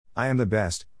I am the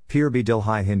best, Pir Bhi Dil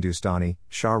Hai Hindustani,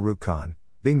 Shah Rukh Khan,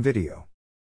 Bing Video.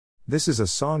 This is a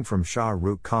song from Shah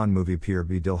Rukh Khan movie Pir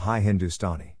Bhi Dil Hai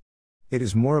Hindustani. It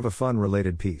is more of a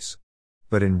fun-related piece.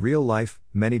 But in real life,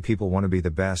 many people want to be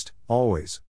the best,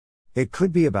 always. It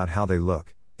could be about how they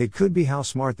look, it could be how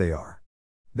smart they are.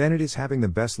 Then it is having the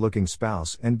best-looking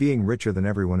spouse and being richer than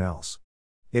everyone else.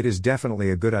 It is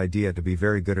definitely a good idea to be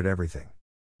very good at everything.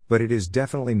 But it is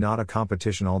definitely not a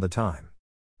competition all the time.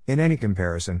 In any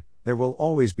comparison, there will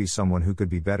always be someone who could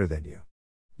be better than you.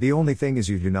 The only thing is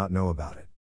you do not know about it.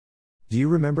 Do you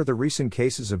remember the recent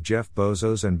cases of Jeff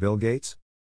Bezos and Bill Gates?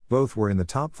 Both were in the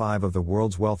top 5 of the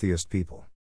world's wealthiest people.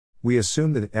 We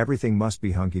assume that everything must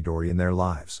be hunky-dory in their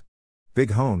lives.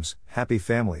 Big homes, happy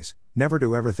families, never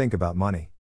to ever think about money.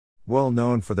 Well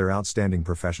known for their outstanding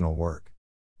professional work.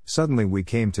 Suddenly we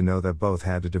came to know that both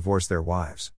had to divorce their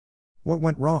wives. What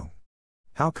went wrong?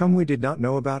 How come we did not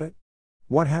know about it?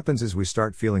 What happens is we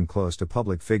start feeling close to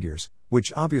public figures,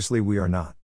 which obviously we are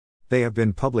not. They have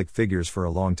been public figures for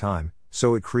a long time,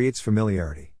 so it creates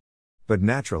familiarity. But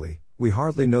naturally, we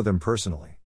hardly know them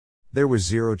personally. There was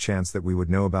zero chance that we would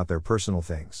know about their personal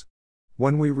things.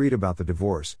 When we read about the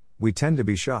divorce, we tend to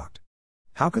be shocked.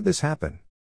 How could this happen?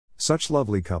 Such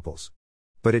lovely couples.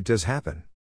 But it does happen.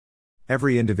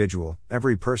 Every individual,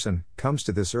 every person, comes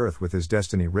to this earth with his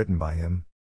destiny written by him.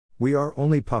 We are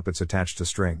only puppets attached to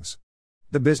strings.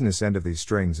 The business end of these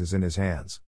strings is in his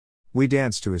hands. We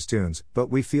dance to his tunes, but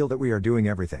we feel that we are doing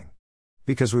everything.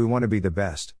 Because we want to be the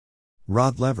best.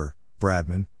 Rod Laver,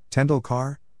 Bradman,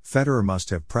 Tendulkar, Federer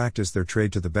must have practiced their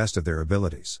trade to the best of their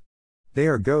abilities. They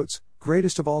are GOATs,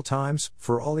 greatest of all times,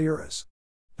 for all eras.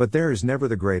 But there is never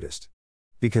the greatest.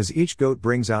 Because each GOAT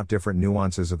brings out different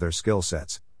nuances of their skill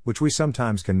sets, which we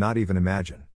sometimes cannot even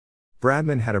imagine.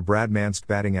 Bradman had a Bradmansk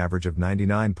batting average of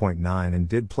 99.9 and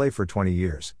did play for 20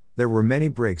 years, there were many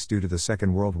breaks due to the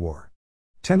Second World War.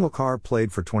 Tendulkar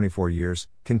played for 24 years,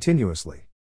 continuously.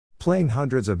 Playing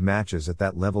hundreds of matches at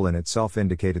that level in itself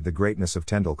indicated the greatness of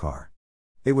Tendulkar.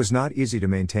 It was not easy to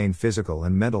maintain physical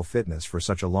and mental fitness for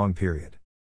such a long period.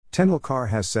 Tendulkar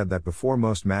has said that before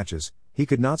most matches, he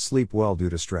could not sleep well due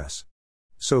to stress.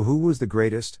 So who was the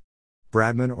greatest?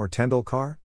 Bradman or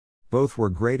Tendulkar? Both were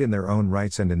great in their own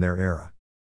rights and in their era.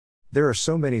 There are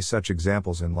so many such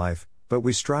examples in life, but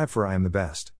we strive for I am the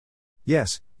best.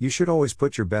 Yes, you should always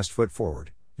put your best foot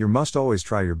forward, you must always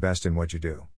try your best in what you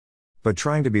do. But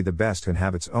trying to be the best can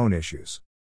have its own issues.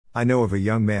 I know of a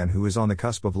young man who is on the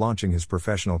cusp of launching his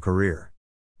professional career.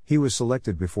 He was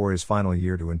selected before his final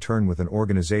year to intern with an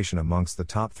organization amongst the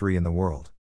top 3 in the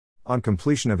world. On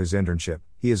completion of his internship,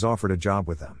 he is offered a job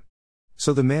with them.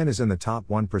 So the man is in the top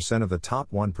 1% of the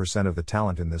top 1% of the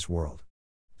talent in this world.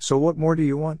 So what more do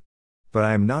you want? But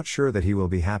I am not sure that he will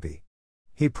be happy.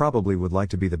 He probably would like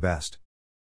to be the best.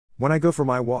 When I go for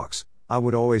my walks, I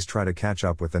would always try to catch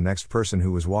up with the next person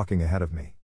who was walking ahead of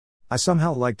me. I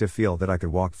somehow like to feel that I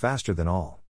could walk faster than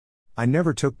all. I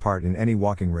never took part in any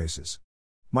walking races.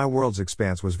 My world's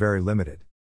expanse was very limited.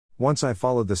 Once I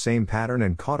followed the same pattern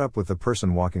and caught up with the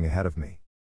person walking ahead of me.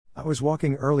 I was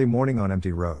walking early morning on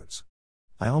empty roads.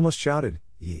 I almost shouted,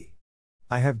 "Yee!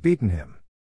 I have beaten him."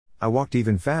 I walked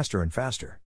even faster and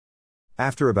faster.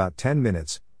 After about 10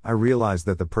 minutes, I realized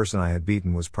that the person I had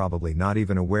beaten was probably not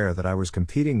even aware that I was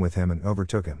competing with him and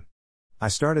overtook him. I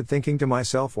started thinking to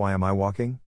myself, why am I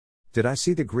walking? Did I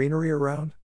see the greenery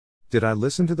around? Did I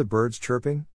listen to the birds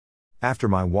chirping? After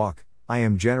my walk, I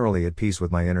am generally at peace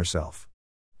with my inner self.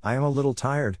 I am a little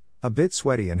tired, a bit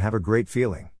sweaty and have a great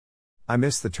feeling. I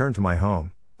missed the turn to my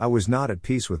home, I was not at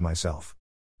peace with myself.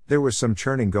 There was some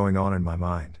churning going on in my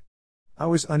mind. I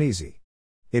was uneasy.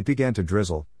 It began to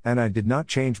drizzle, and I did not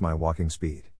change my walking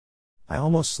speed. I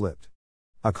almost slipped.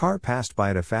 A car passed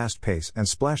by at a fast pace and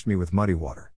splashed me with muddy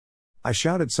water. I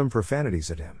shouted some profanities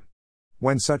at him.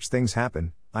 When such things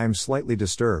happen, I am slightly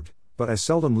disturbed, but I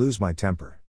seldom lose my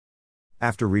temper.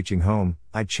 After reaching home,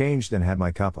 I changed and had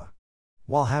my cuppa.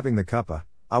 While having the cuppa,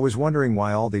 I was wondering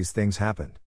why all these things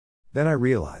happened. Then I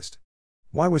realized.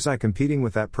 Why was I competing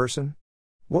with that person?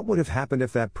 What would have happened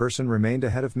if that person remained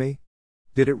ahead of me?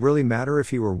 Did it really matter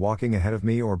if he were walking ahead of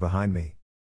me or behind me?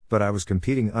 But I was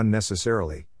competing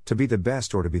unnecessarily, to be the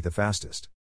best or to be the fastest.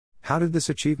 How did this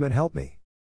achievement help me?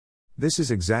 This is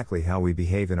exactly how we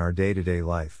behave in our day-to-day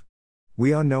life.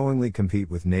 We unknowingly compete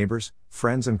with neighbors,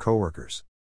 friends and coworkers.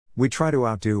 We try to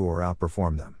outdo or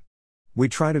outperform them. We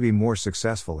try to be more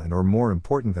successful and or more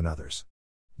important than others.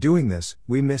 Doing this,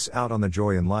 we miss out on the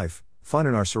joy in life, fun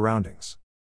in our surroundings.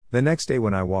 The next day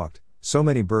when I walked, so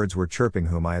many birds were chirping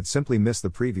whom I had simply missed the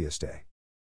previous day.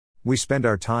 We spend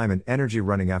our time and energy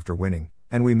running after winning,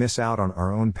 and we miss out on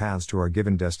our own paths to our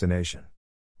given destination.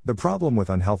 The problem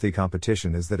with unhealthy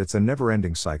competition is that it's a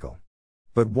never-ending cycle.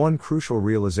 But one crucial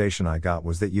realization I got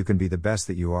was that you can be the best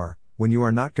that you are, when you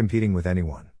are not competing with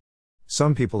anyone.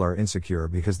 Some people are insecure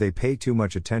because they pay too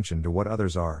much attention to what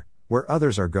others are, where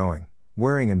others are going,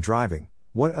 wearing and driving,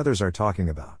 what others are talking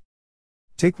about.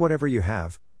 Take whatever you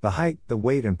have, the height, the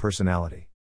weight and personality.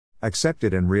 Accept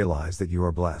it and realize that you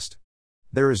are blessed.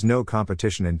 There is no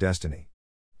competition in destiny.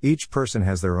 Each person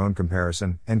has their own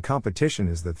comparison, and competition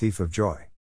is the thief of joy.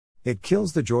 It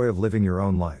kills the joy of living your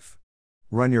own life.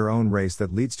 Run your own race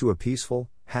that leads to a peaceful,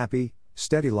 happy,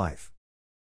 steady life.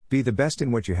 Be the best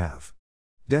in what you have.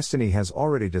 Destiny has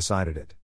already decided it.